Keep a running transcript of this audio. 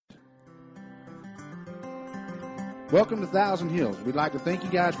Welcome to Thousand Hills. We'd like to thank you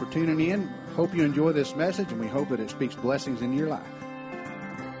guys for tuning in. Hope you enjoy this message, and we hope that it speaks blessings into your life.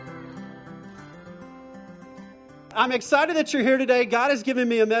 I'm excited that you're here today. God has given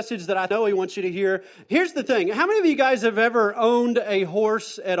me a message that I know He wants you to hear. Here's the thing. How many of you guys have ever owned a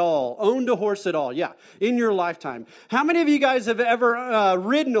horse at all? Owned a horse at all? Yeah, in your lifetime. How many of you guys have ever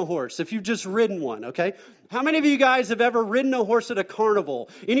ridden a horse, if you've just ridden one, okay? How many of you guys have ever ridden a horse at a carnival?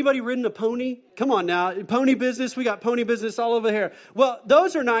 Anybody ridden a pony? Come on now. Pony business. We got pony business all over here. Well,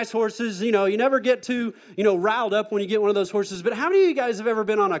 those are nice horses. You know, you never get too, riled up when you get one of those horses. But how many of you guys have ever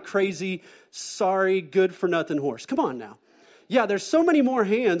been on a crazy, sorry, good-for-nothing horse? Come on now. Yeah, there's so many more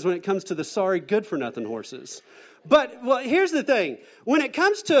hands when it comes to the sorry, good-for-nothing horses. But, well, here's the thing. When it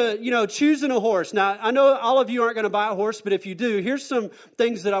comes to, choosing a horse, now, I know all of you aren't going to buy a horse, but if you do, here's some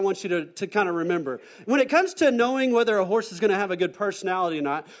things that I want you to kind of remember. When it comes to knowing whether a horse is going to have a good personality or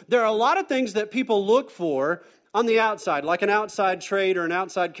not, there are a lot of things that people look for on the outside, like an outside trait or an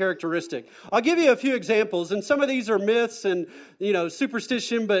outside characteristic. I'll give you a few examples, and some of these are myths and,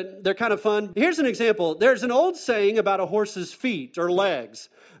 superstition, but they're kind of fun. Here's an example. There's an old saying about a horse's feet or legs.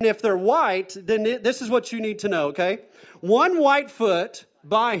 And if they're white, then this is what you need to know, okay? 1 white foot,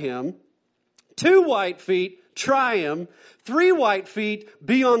 buy him. 2 white feet, try him. 3 white feet,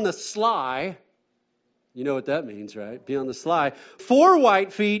 be on the sly. You know what that means, right? Be on the sly. 4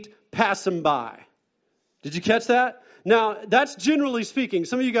 white feet, pass him by. Did you catch that? Now, that's generally speaking.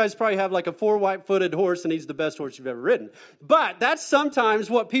 Some of you guys probably have like a 4 white-footed horse, and he's the best horse you've ever ridden. But that's sometimes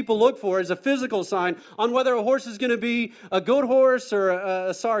what people look for as a physical sign on whether a horse is going to be a good horse or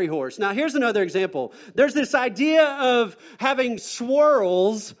a sorry horse. Now, here's another example. There's this idea of having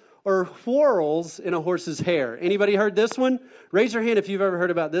swirls or whorls in a horse's hair. Anybody heard this one? Raise your hand if you've ever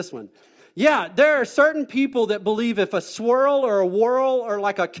heard about this one. Yeah, there are certain people that believe if a swirl or a whorl or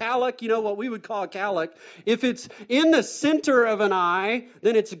like a cowlick, what we would call a cowlick, if it's in the center of an eye,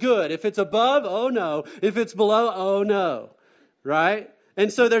 then it's good. If it's above, oh no. If it's below, oh no. Right?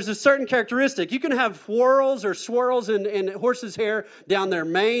 And so there's a certain characteristic. You can have whorls or swirls in horses' hair down their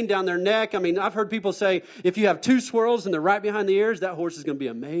mane, down their neck. I mean, I've heard people say if you have 2 swirls and they're right behind the ears, that horse is going to be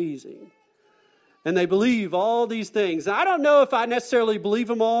amazing. And they believe all these things. I don't know if I necessarily believe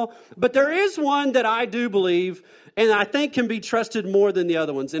them all, but there is one that I do believe, and I think can be trusted more than the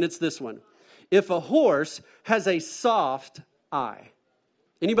other ones, and it's this one. If a horse has a soft eye.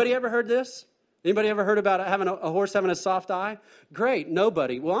 Anybody ever heard this? Anybody ever heard about having a horse having a soft eye? Great,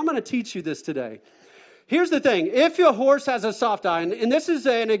 nobody. Well, I'm going to teach you this today. Here's the thing. If your horse has a soft eye, and this is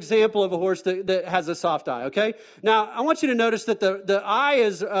an example of a horse that has a soft eye, okay? Now, I want you to notice that the eye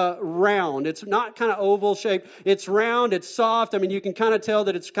is round. It's not kind of oval shaped. It's round. It's soft. I mean, you can kind of tell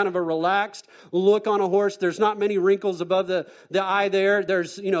that it's kind of a relaxed look on a horse. There's not many wrinkles above the eye there.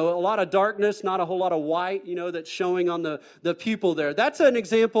 There's, a lot of darkness, not a whole lot of white, that's showing on the pupil there. That's an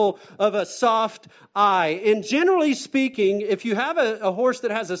example of a soft eye. And generally speaking, if you have a horse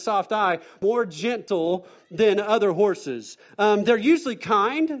that has a soft eye, more gentle than other horses. They're usually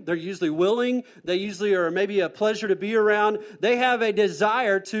kind. They're usually willing. They usually are maybe a pleasure to be around. They have a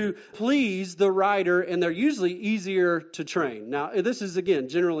desire to please the rider, and they're usually easier to train. Now, this is, again,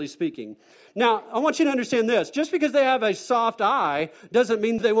 generally speaking. Now, I want you to understand this. Just because they have a soft eye doesn't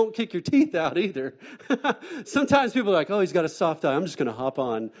mean they won't kick your teeth out either. Sometimes people are like, oh, he's got a soft eye. I'm just going to hop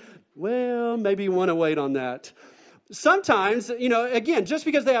on. Well, maybe you want to wait on that. Sometimes, again, just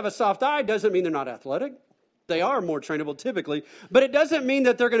because they have a soft eye doesn't mean they're not athletic. They are more trainable typically, but it doesn't mean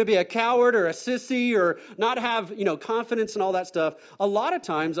that they're going to be a coward or a sissy or not have, confidence and all that stuff. A lot of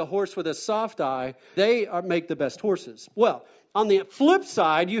times a horse with a soft eye, they make the best horses. Well, on the flip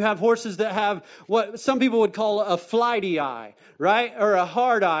side, you have horses that have what some people would call a flighty eye, right? Or a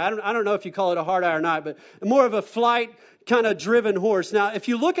hard eye. I don't know if you call it a hard eye or not, but more of a flight kind of driven horse. Now, if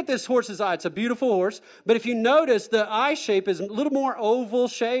you look at this horse's eye, it's a beautiful horse, but if you notice, the eye shape is a little more oval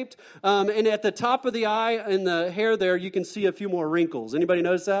shaped, and at the top of the eye and the hair there, you can see a few more wrinkles. Anybody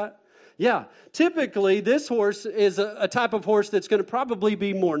notice that? Yeah. Typically, this horse is a type of horse that's going to probably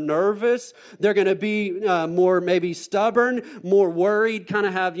be more nervous. They're going to be more maybe stubborn, more worried, kind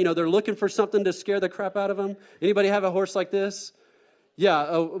of have, they're looking for something to scare the crap out of them. Anybody have a horse like this? Yeah,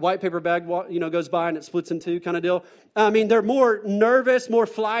 a white paper bag, goes by and it splits in two kind of deal. I mean, they're more nervous, more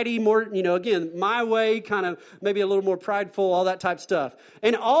flighty, more, again, my way, kind of maybe a little more prideful, all that type stuff.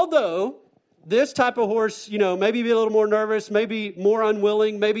 And although this type of horse, maybe be a little more nervous, maybe more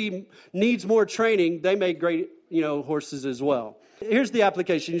unwilling, maybe needs more training, they make great, horses as well. Here's the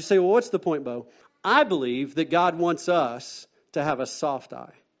application. You say, well, what's the point, Bo? I believe that God wants us to have a soft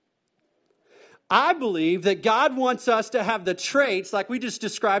eye. I believe that God wants us to have the traits like we just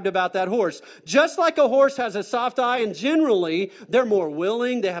described about that horse. Just like a horse has a soft eye, and generally they're more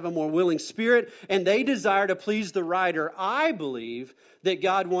willing, they have a more willing spirit, and they desire to please the rider. I believe that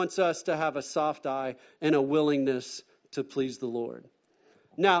God wants us to have a soft eye and a willingness to please the Lord.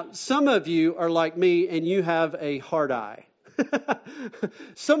 Now, some of you are like me and you have a hard eye.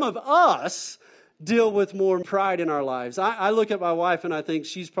 Some of us deal with more pride in our lives. I look at my wife and I think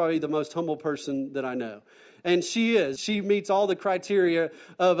she's probably the most humble person that I know. And she is. She meets all the criteria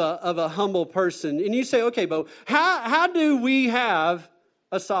of a humble person. And you say, okay, Bo, how do we have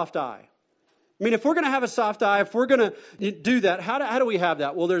a soft eye? I mean, if we're going to have a soft eye, if we're going to do that, how do we have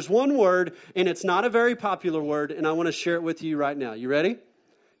that? Well, there's one word, and it's not a very popular word, and I want to share it with you right now. You ready?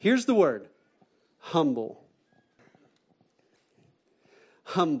 Here's the word. Humble.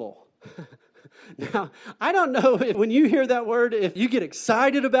 Humble. Now, I don't know if when you hear that word, if you get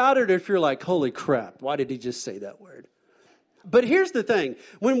excited about it or if you're like, holy crap, why did he just say that word? But here's the thing.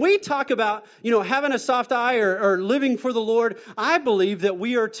 When we talk about, having a soft eye or living for the Lord, I believe that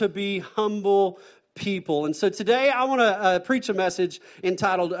we are to be humble people. And so today I want to preach a message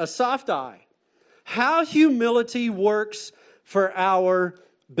entitled A Soft Eye. How humility works for our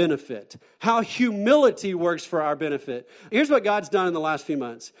benefit. How humility works for our benefit. Here's what God's done in the last few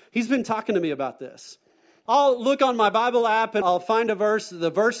months. He's been talking to me about this. I'll look on my Bible app and I'll find a verse. The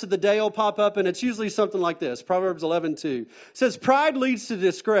verse of the day will pop up, and it's usually something like this. Proverbs 11:2. It says, pride leads to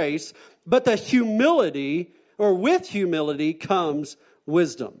disgrace, but with humility comes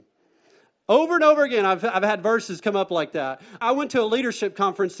wisdom. Over and over again, I've had verses come up like that. I went to a leadership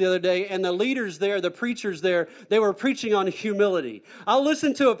conference the other day, and the leaders there, the preachers there, they were preaching on humility. I'll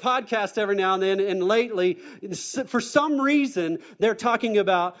listen to a podcast every now and then, and lately, for some reason, they're talking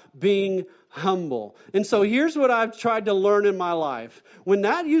about being humble. And so here's what I've tried to learn in my life. When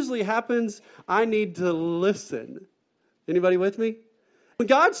that usually happens, I need to listen. Anybody with me? When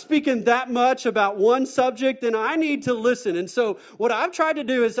God's speaking that much about one subject, then I need to listen. And so what I've tried to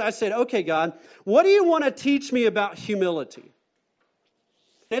do is I said, okay, God, what do you want to teach me about humility?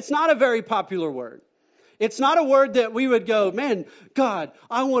 It's not a very popular word. It's not a word that we would go, man, God,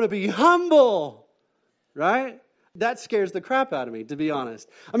 I want to be humble, right? That scares the crap out of me, to be honest.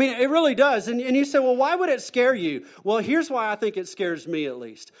 I mean, it really does. And you say, well, why would it scare you? Well, here's why I think it scares me at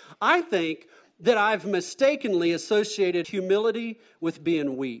least. I think that I've mistakenly associated humility with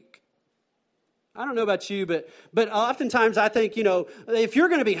being weak. I don't know about you, but oftentimes I think, if you're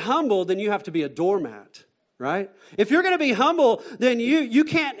going to be humble, then you have to be a doormat, right? If you're going to be humble, then you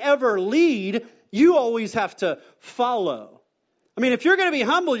can't ever lead. You always have to follow. I mean, if you're going to be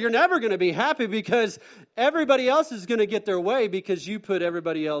humble, you're never going to be happy because everybody else is going to get their way because you put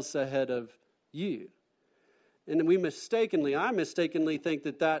everybody else ahead of you. And I mistakenly think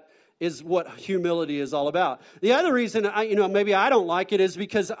that is what humility is all about. The other reason maybe I don't like it is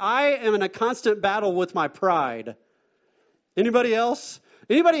because I am in a constant battle with my pride. Anybody else?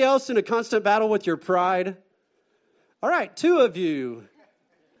 Anybody else in a constant battle with your pride? All right, 2 of you.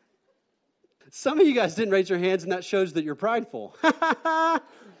 Some of you guys didn't raise your hands, and that shows that you're prideful.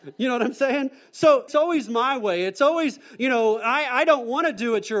 You know what I'm saying? So it's always my way. It's always, I don't want to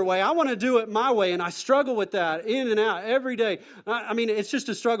do it your way. I want to do it my way. And I struggle with that in and out every day. I mean, it's just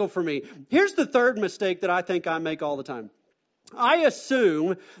a struggle for me. Here's the third mistake that I think I make all the time. I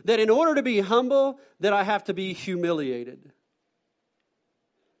assume that in order to be humble, that I have to be humiliated.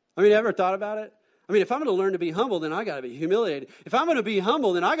 I mean, ever thought about it? I mean, if I'm going to learn to be humble, then I got to be humiliated. If I'm going to be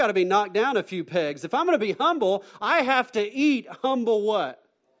humble, then I got to be knocked down a few pegs. If I'm going to be humble, I have to eat humble what?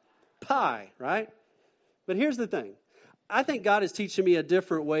 Pie, right? But here's the thing. I think God is teaching me a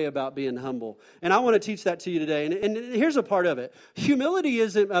different way about being humble. And I want to teach that to you today. And here's a part of it. Humility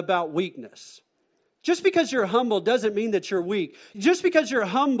isn't about weakness. Just because you're humble doesn't mean that you're weak. Just because you're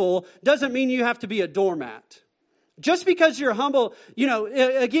humble doesn't mean you have to be a doormat. Just because you're humble,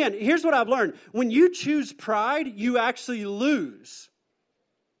 again, here's what I've learned. When you choose pride, you actually lose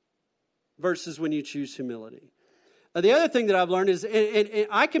versus when you choose humility. The other thing that I've learned is and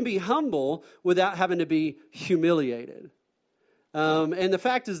I can be humble without having to be humiliated. And the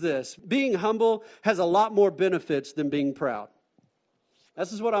fact is this, being humble has a lot more benefits than being proud.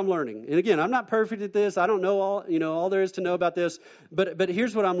 This is what I'm learning. And again, I'm not perfect at this. I don't know all there is to know about this. But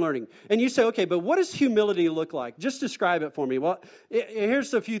here's what I'm learning. And you say, okay, but what does humility look like? Just describe it for me. Well,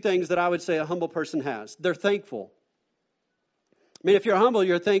 here's a few things that I would say a humble person has. They're thankful. I mean, if you're humble,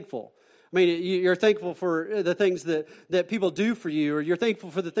 you're thankful. I mean, you're thankful for the things that people do for you, or you're thankful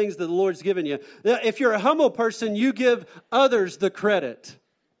for the things that the Lord's given you. If you're a humble person, you give others the credit,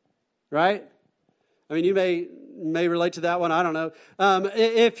 right? I mean, you may may relate to that one. I don't know.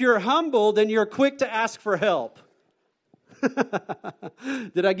 If you're humble, then you're quick to ask for help.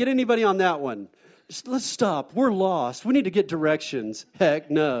 Did I get anybody on that one? Let's stop. We're lost. We need to get directions.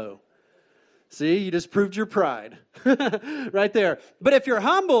 Heck no. See, you just proved your pride right there. But if you're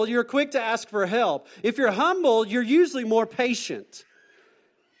humble, you're quick to ask for help. If you're humble, you're usually more patient.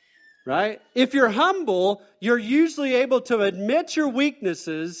 Right? If you're humble, you're usually able to admit your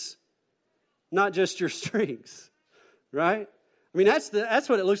weaknesses, not just your strengths. Right? I mean, that's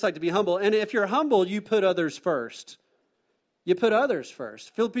what it looks like to be humble. And if you're humble, you put others first. You put others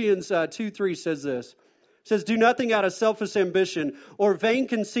first. Philippians 2:3 says this. It says, do nothing out of selfish ambition or vain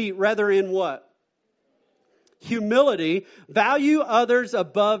conceit, rather in what? Humility. Value others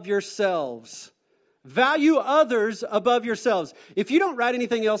above yourselves. Value others above yourselves. If you don't write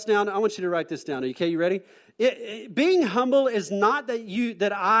anything else down, I want you to write this down. Okay, you ready? Being humble is not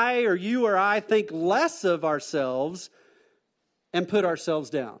that I or you or I think less of ourselves and put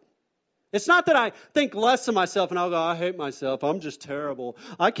ourselves down. It's not that I think less of myself and I'll go, I hate myself. I'm just terrible.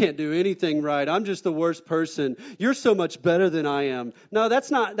 I can't do anything right. I'm just the worst person. You're so much better than I am. No, that's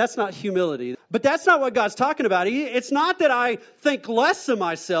not humility. But that's not what God's talking about. It's not that I think less of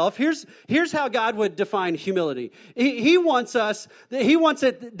myself. Here's how God would define humility. He wants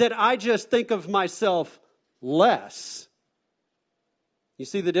it that I just think of myself less. You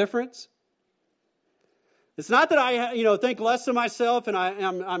see the difference? It's not that I, think less of myself and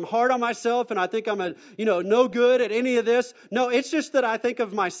I'm hard on myself and I think I'm no good at any of this. No, it's just that I think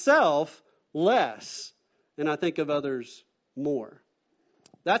of myself less and I think of others more.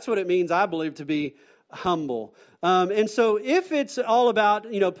 That's what it means, I believe, to be humble. And so if it's all about,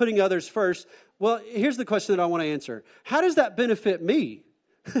 putting others first, well, here's the question that I want to answer. How does that benefit me?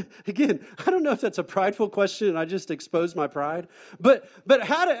 Again, I don't know if that's a prideful question and I just exposed my pride. But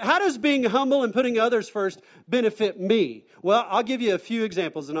how does being humble and putting others first benefit me? Well, I'll give you a few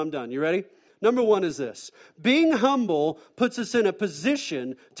examples and I'm done. You ready? Number one is this. Being humble puts us in a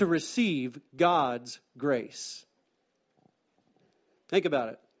position to receive God's grace. Think about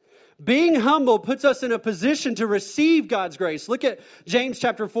it. Being humble puts us in a position to receive God's grace. Look at James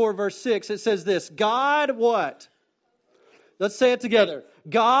chapter 4, verse 6. It says this. God what? Let's say it together.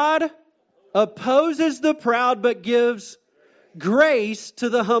 God opposes the proud but gives grace to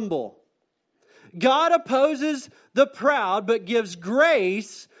the humble. God opposes the proud but gives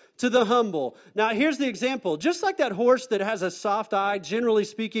grace to the humble. Now, here's the example. Just like that horse that has a soft eye, generally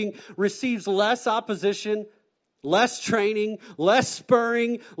speaking, receives less opposition, less training, less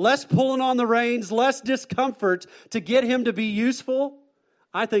spurring, less pulling on the reins, less discomfort to get him to be useful.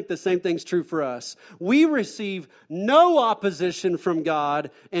 I think the same thing's true for us. We receive no opposition from God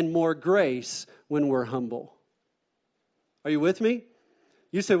and more grace when we're humble. Are you with me?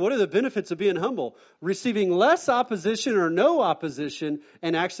 You say, what are the benefits of being humble? Receiving less opposition or no opposition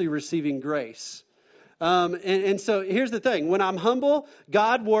and actually receiving grace. And so here's the thing. When I'm humble,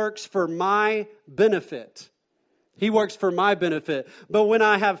 God works for my benefit. He works for my benefit. But when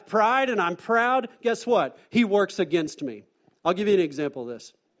I have pride and I'm proud, guess what? He works against me. I'll give you an example of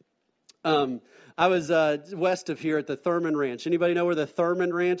this. I was west of here at the Thurman Ranch. Anybody know where the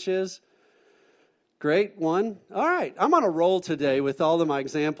Thurman Ranch is? Great, one. All right, I'm on a roll today with all of my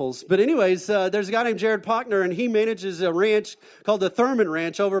examples. But anyways, there's a guy named Jared Pockner, and he manages a ranch called the Thurman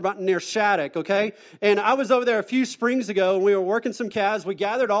Ranch over about near Shattuck, okay? And I was over there a few springs ago, and we were working some calves. We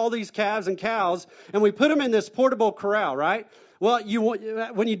gathered all these calves and cows, and we put them in this portable corral, right? Well,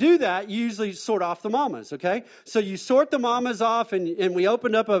 when you do that, you usually sort off the mamas, okay? So you sort the mamas off, and we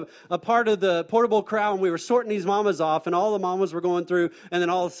opened up a part of the portable corral, and we were sorting these mamas off, and all the mamas were going through, and then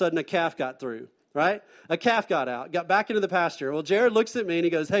all of a sudden a calf got through, right? A calf got out, got back into the pasture. Well, Jared looks at me, and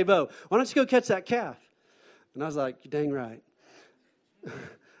he goes, hey, Bo, why don't you go catch that calf? And I was like, you're dang right.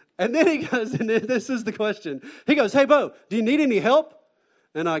 And then he goes, and this is the question. He goes, hey, Bo, do you need any help?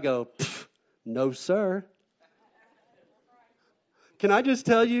 And I go, no, sir. Can I just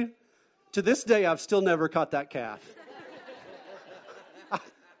tell you, to this day, I've still never caught that calf.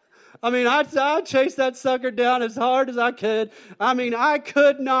 I chased that sucker down as hard as I could. I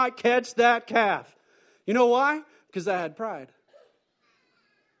could not catch that calf. You know why? Because I had pride.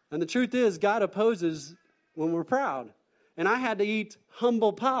 And the truth is, God opposes when we're proud. And I had to eat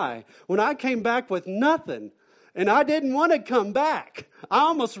humble pie when I came back with nothing. And I didn't want to come back. I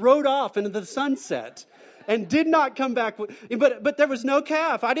almost rode off into the sunset. And did not come back. But there was no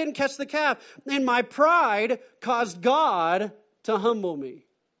calf. I didn't catch the calf. And my pride caused God to humble me.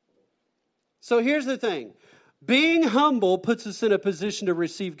 So here's the thing. Being humble puts us in a position to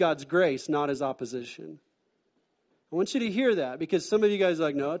receive God's grace, not His opposition. I want you to hear that because some of you guys are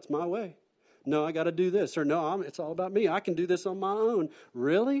like, no, it's my way. No, I got to do this. Or no, it's all about me. I can do this on my own.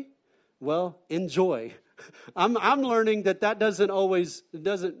 Really? Well, enjoy. I'm learning that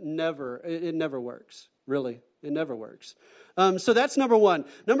it never works. Really, it never works. So that's number one.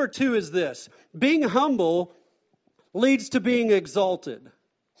 Number two is this. Being humble leads to being exalted.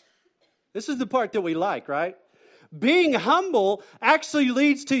 This is the part that we like, right? Being humble actually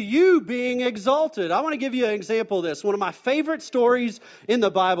leads to you being exalted. I want to give you an example of this. One of my favorite stories in the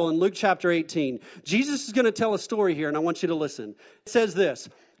Bible in Luke chapter 18. Jesus is going to tell a story here, and I want you to listen. It says this.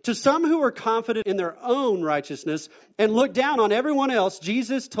 To some who were confident in their own righteousness and looked down on everyone else,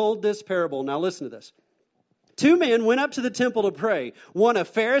 Jesus told this parable. Now listen to this. 2 men went up to the temple to pray. One a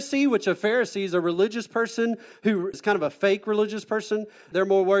Pharisee, which a Pharisee is a religious person who is kind of a fake religious person. They're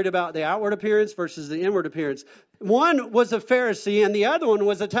more worried about the outward appearance versus the inward appearance. One was a Pharisee and the other one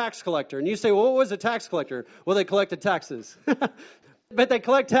was a tax collector. And you say, well, what was a tax collector? Well, they collected taxes. But they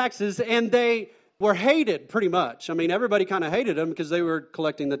collect taxes and they were hated pretty much. I mean, everybody kind of hated them because they were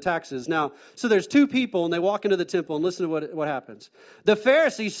collecting the taxes. Now, so there's 2 people and they walk into the temple and listen to what happens. The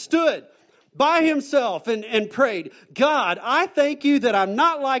Pharisee stood by himself and prayed, God, I thank you that I'm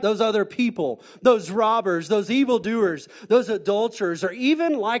not like those other people, those robbers, those evildoers, those adulterers, or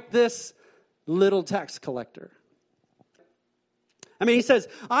even like this little tax collector. I mean, he says,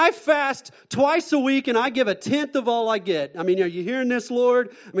 I fast twice a week and I give a tenth of all I get. I mean, are you hearing this,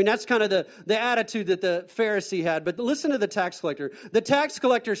 Lord? I mean, that's kind of the attitude that the Pharisee had. But listen to the tax collector. The tax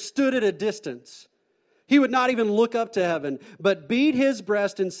collector stood at a distance. He would not even look up to heaven, but beat his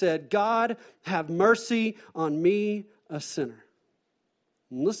breast and said, God, have mercy on me, a sinner.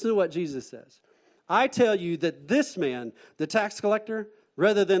 And listen to what Jesus says. I tell you that this man, the tax collector,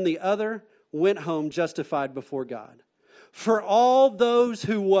 rather than the other, went home justified before God. For all those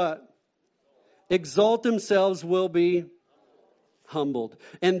who what? Exalt themselves will be humbled.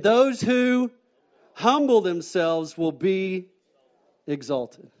 And those who humble themselves will be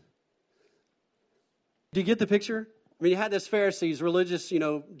exalted. Do you get the picture? I mean, you had this Pharisees, religious,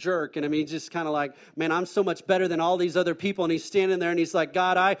 jerk. And I mean, just kind of like, man, I'm so much better than all these other people. And he's standing there and he's like,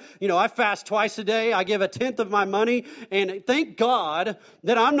 God, I fast twice a day. I give a tenth of my money. And thank God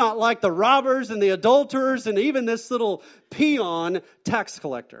that I'm not like the robbers and the adulterers and even this little peon tax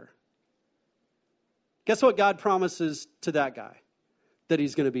collector. Guess what God promises to that guy? That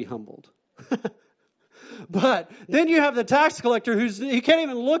he's going to be humbled. But then you have the tax collector he can't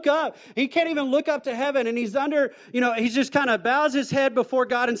even look up. He can't even look up to heaven. And he's he just kind of bows his head before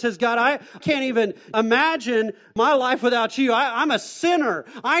God and says, God, I can't even imagine my life without you. I'm a sinner.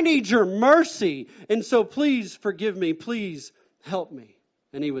 I need your mercy. And so please forgive me. Please help me.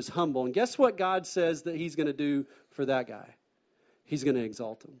 And he was humble. And guess what God says that he's going to do for that guy? He's going to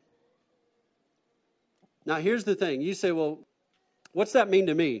exalt him. Now, here's the thing. You say, well, what's that mean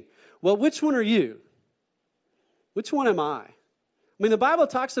to me? Well, which one are you? Which one am I? I mean, the Bible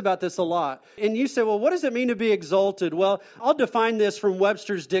talks about this a lot. And you say, well, what does it mean to be exalted? Well, I'll define this from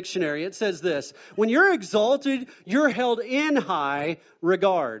Webster's dictionary. It says this. When you're exalted, you're held in high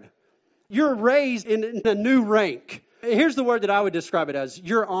regard. You're raised in a new rank. Here's the word that I would describe it as.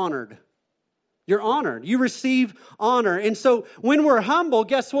 You're honored. You're honored. You receive honor. And so when we're humble,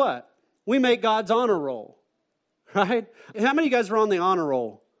 guess what? We make God's honor roll. Right? How many of you guys were on the honor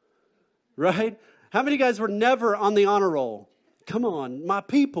roll? Right? How many of you guys were never on the honor roll? Come on, my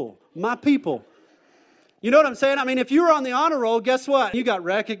people. You know what I'm saying? I mean, if you were on the honor roll, guess what? You got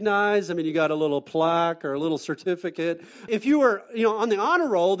recognized. I mean, you got a little plaque or a little certificate. If you were, on the honor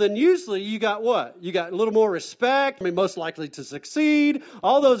roll, then usually you got what? You got a little more respect. I mean, most likely to succeed.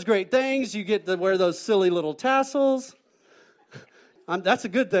 All those great things. You get to wear those silly little tassels. That's a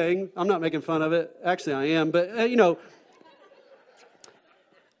good thing. I'm not making fun of it. Actually, I am. But,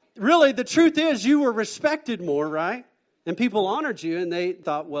 really, the truth is you were respected more, right? And people honored you and they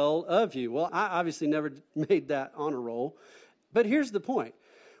thought well of you. Well, I obviously never made that honor roll. But here's the point.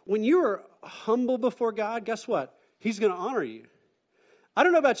 When you are humble before God, guess what? He's going to honor you. I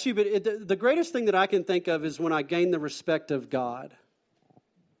don't know about you, but the greatest thing that I can think of is when I gain the respect of God.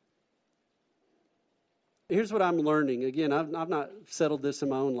 Here's what I'm learning. Again, I've not settled this in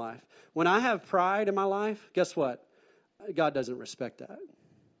my own life. When I have pride in my life, guess what? God doesn't respect that.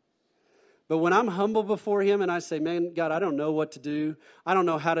 But when I'm humble before him and I say, man, God, I don't know what to do. I don't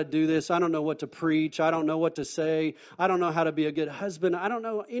know how to do this. I don't know what to preach. I don't know what to say. I don't know how to be a good husband. I don't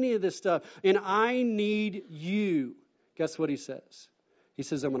know any of this stuff. And I need you. Guess what he says? He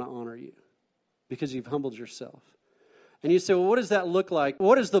says, I'm going to honor you because you've humbled yourself. And you say, well, what does that look like?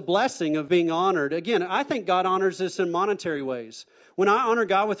 What is the blessing of being honored? Again, I think God honors this in monetary ways. When I honor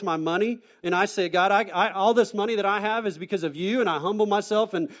God with my money and I say, God, all this money that I have is because of you, and I humble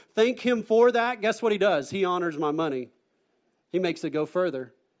myself and thank him for that, guess what he does? He honors my money. He makes it go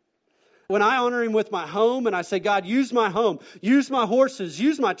further. When I honor him with my home and I say, God, use my home, use my horses,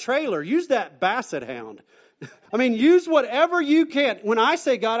 use my trailer, use that basset hound. I mean, use whatever you can. When I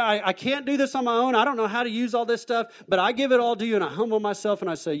say, God, I can't do this on my own. I don't know how to use all this stuff, but I give it all to you and I humble myself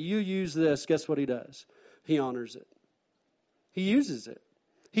and I say, you use this. Guess what he does? He honors it. He uses it.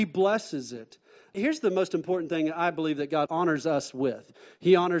 He blesses it. Here's the most important thing I believe that God honors us with.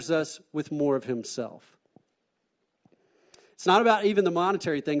 He honors us with more of himself. It's not about even the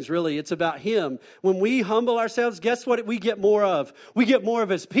monetary things, really. It's about him. When we humble ourselves, guess what we get more of? We get more of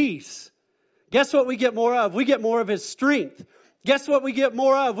his peace. Guess what we get more of? We get more of his strength. Guess what we get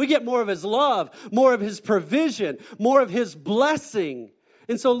more of? We get more of his love, more of his provision, more of his blessing.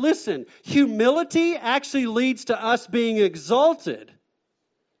 And so listen, humility actually leads to us being exalted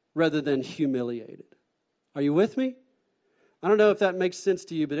rather than humiliated. Are you with me? I don't know if that makes sense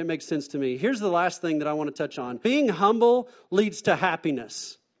to you, but it makes sense to me. Here's the last thing that I want to touch on. Being humble leads to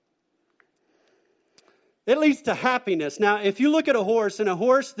happiness. It leads to happiness. Now, if you look at a horse, and a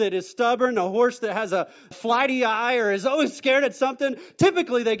horse that is stubborn, a horse that has a flighty eye or is always scared at something,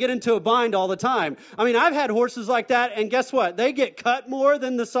 typically they get into a bind all the time. I mean, I've had horses like that, and guess what? They get cut more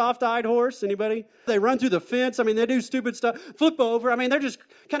than the soft-eyed horse. Anybody? They run through the fence. I mean, they do stupid stuff, flip over. I mean, they're just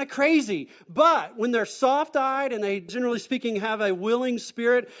kind of crazy. But when they're soft-eyed and they, generally speaking, have a willing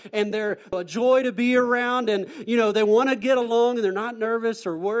spirit and they're a joy to be around and, they want to get along and they're not nervous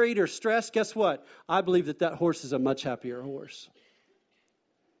or worried or stressed, guess what? I believe that horse is a much happier horse.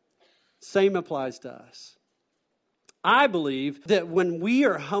 Same applies to us. I believe that when we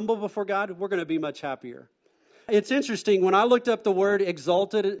are humble before God, we're going to be much happier. It's interesting, when I looked up the word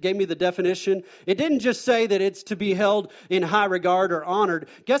exalted, it gave me the definition. It didn't just say that it's to be held in high regard or honored.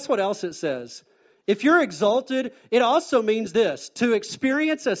 Guess what else it says? If you're exalted, it also means this: to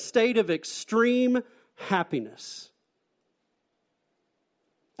experience a state of extreme happiness.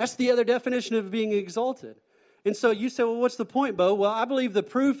 That's the other definition of being exalted. And so you say, well, what's the point, Bo? Well, I believe the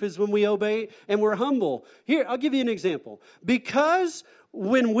proof is when we obey and we're humble. Here, I'll give you an example. Because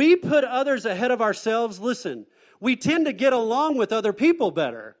when we put others ahead of ourselves, listen, we tend to get along with other people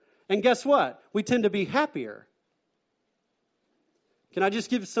better. And guess what? We tend to be happier. Can I just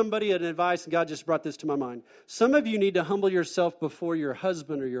give somebody an advice? God just brought this to my mind. Some of you need to humble yourself before your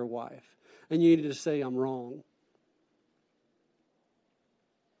husband or your wife. And you need to say, I'm wrong.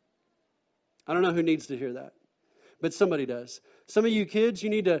 I don't know who needs to hear that, but somebody does. Some of you kids, you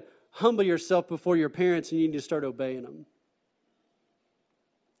need to humble yourself before your parents and you need to start obeying them.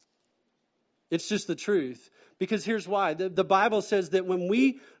 It's just the truth. Because here's why. The Bible says that when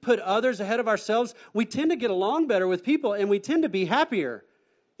we put others ahead of ourselves, we tend to get along better with people and we tend to be happier.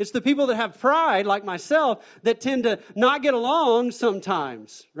 It's the people that have pride, like myself, that tend to not get along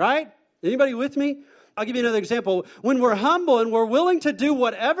sometimes, right? Anybody with me? I'll give you another example. When we're humble and we're willing to do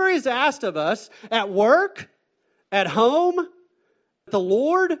whatever is asked of us at work, at home, the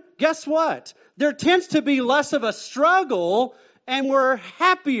Lord, guess what? There tends to be less of a struggle and we're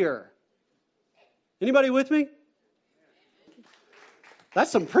happier. Anybody with me?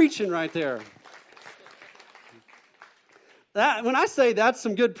 That's some preaching right there. When I say that's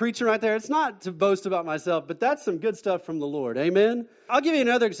some good preaching right there, it's not to boast about myself, but that's some good stuff from the Lord. Amen? I'll give you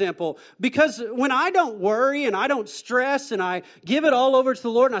another example. Because when I don't worry and I don't stress and I give it all over to the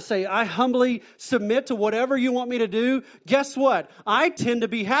Lord and I say, I humbly submit to whatever you want me to do, guess what? I tend to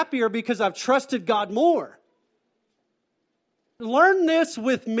be happier because I've trusted God more. Learn this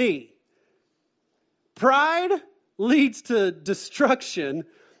with me. Pride leads to destruction,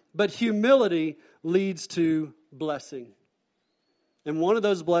 but humility leads to blessing. And one of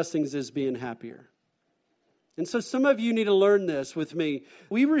those blessings is being happier. And so some of you need to learn this with me.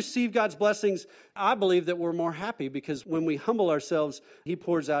 We receive God's blessings. I believe that we're more happy because when we humble ourselves, He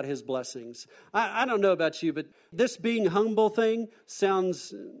pours out His blessings. I don't know about you, but this being humble thing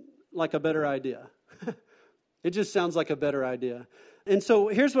sounds like a better idea. It just sounds like a better idea. And so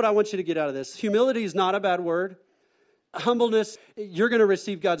here's what I want you to get out of this. Humility is not a bad word. Humbleness, you're going to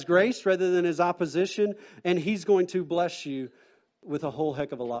receive God's grace rather than His opposition, and He's going to bless you with a whole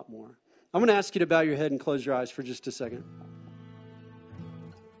heck of a lot more. I'm going to ask you to bow your head and close your eyes for just a second.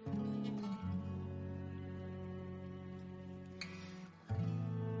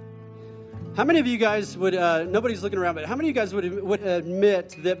 How many of you guys would, nobody's looking around, but how many of you guys would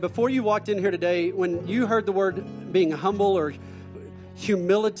admit that before you walked in here today, when you heard the word being humble or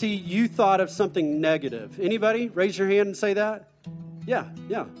humility, you thought of something negative. Anybody? Raise your hand and say that. Yeah.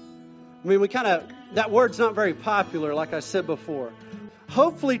 I mean, that word's not very popular, like I said before.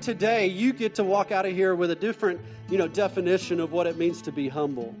 Hopefully today you get to walk out of here with a different, definition of what it means to be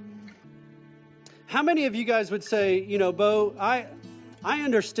humble. How many of you guys would say, Bo, I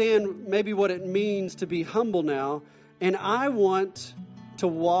understand maybe what it means to be humble now, and I want to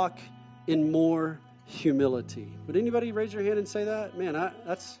walk in more humility. Would anybody raise your hand and say that? Man,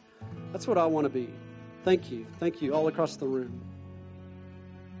 that's what I want to be. Thank you all across the room.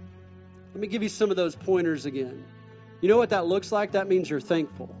 Let me give you some of those pointers again. You know what that looks like? That means you're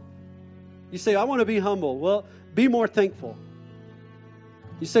thankful. You say, I want to be humble. Well, be more thankful.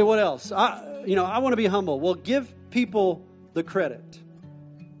 You say, what else? I want to be humble. Well, give people the credit.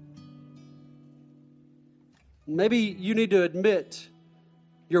 Maybe you need to admit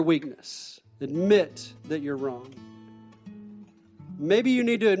your weakness. Admit that you're wrong. Maybe you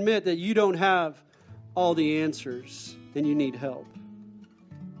need to admit that you don't have all the answers and you need help.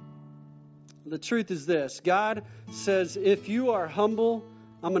 The truth is this. God says, if you are humble,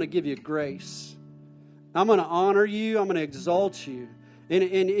 I'm going to give you grace. I'm going to honor you. I'm going to exalt you. And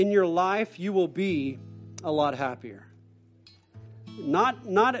in your life, you will be a lot happier. Not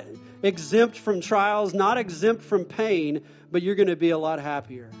exempt from trials, not exempt from pain, but you're going to be a lot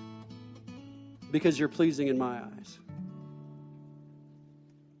happier because you're pleasing in my eyes.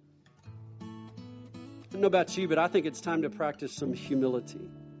 I don't know about you, but I think it's time to practice some humility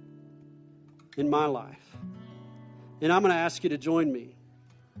in my life. And I'm going to ask you to join me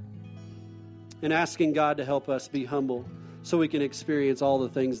in asking God to help us be humble so we can experience all the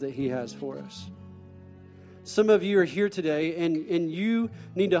things that He has for us. Some of you are here today and you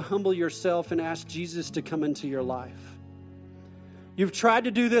need to humble yourself and ask Jesus to come into your life. You've tried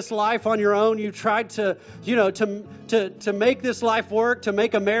to do this life on your own. You've tried to make this life work, to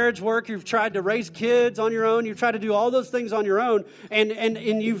make a marriage work. You've tried to raise kids on your own. You've tried to do all those things on your own.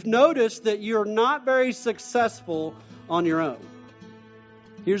 And you've noticed that you're not very successful on your own.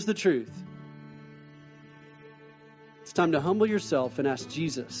 Here's the truth. It's time to humble yourself and ask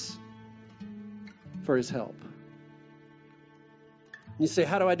Jesus for His help. You say,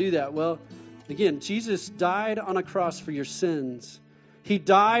 how do I do that? Well, again, Jesus died on a cross for your sins. He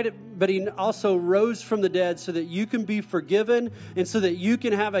died, but He also rose from the dead so that you can be forgiven and so that you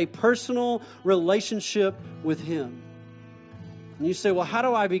can have a personal relationship with Him. And you say, well, how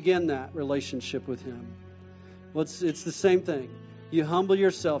do I begin that relationship with Him? Well, it's the same thing. You humble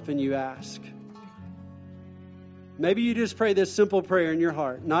yourself and you ask. Maybe you just pray this simple prayer in your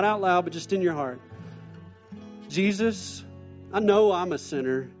heart. Not out loud, but just in your heart. Jesus, I know I'm a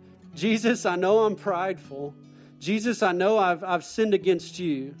sinner. Jesus, I know I'm prideful. Jesus, I know I've sinned against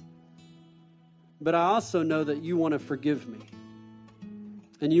you. But I also know that you want to forgive me.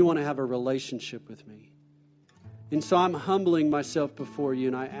 And you want to have a relationship with me. And so I'm humbling myself before you,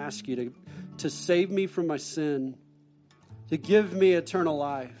 and I ask you to save me from my sin, to give me eternal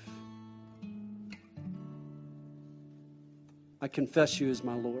life. I confess you as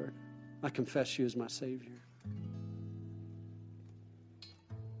my Lord. I confess you as my Savior.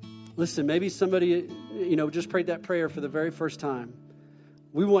 Listen, maybe somebody, just prayed that prayer for the very first time.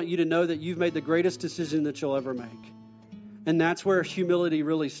 We want you to know that you've made the greatest decision that you'll ever make. And that's where humility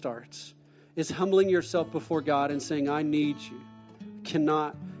really starts, is humbling yourself before God and saying, I need you.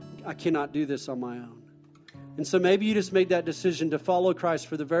 I cannot do this on my own. And so maybe you just made that decision to follow Christ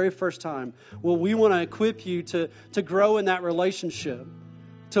for the very first time. Well, we want to equip you to grow in that relationship,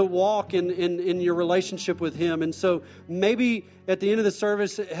 to walk in your relationship with Him. And so maybe at the end of the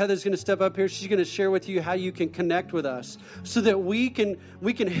service, Heather's going to step up here. She's going to share with you how you can connect with us so that we can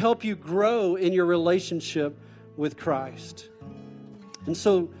help you grow in your relationship with Christ. And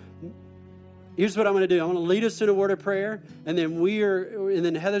so here's what I'm going to do. I'm going to lead us in a word of prayer, and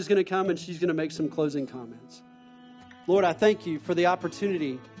then Heather's going to come and she's going to make some closing comments. Lord, I thank you for the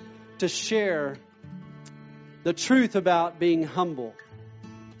opportunity to share the truth about being humble.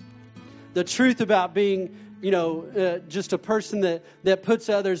 The truth about being, just a person that puts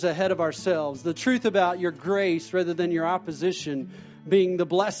others ahead of ourselves. The truth about your grace rather than your opposition being the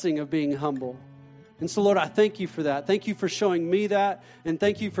blessing of being humble. And so, Lord, I thank you for that. Thank you for showing me that. And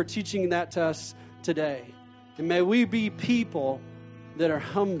thank you for teaching that to us today. And may we be people that are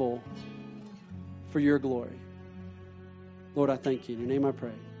humble for your glory. Lord, I thank you. In your name I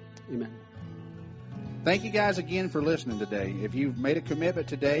pray. Amen. Thank you guys again for listening today. If you've made a commitment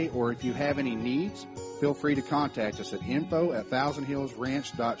today or if you have any needs, feel free to contact us at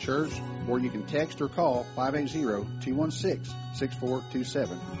info@thousandhillsranch.church, or you can text or call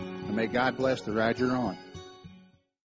 580-216-6427. And may God bless the ride you're on.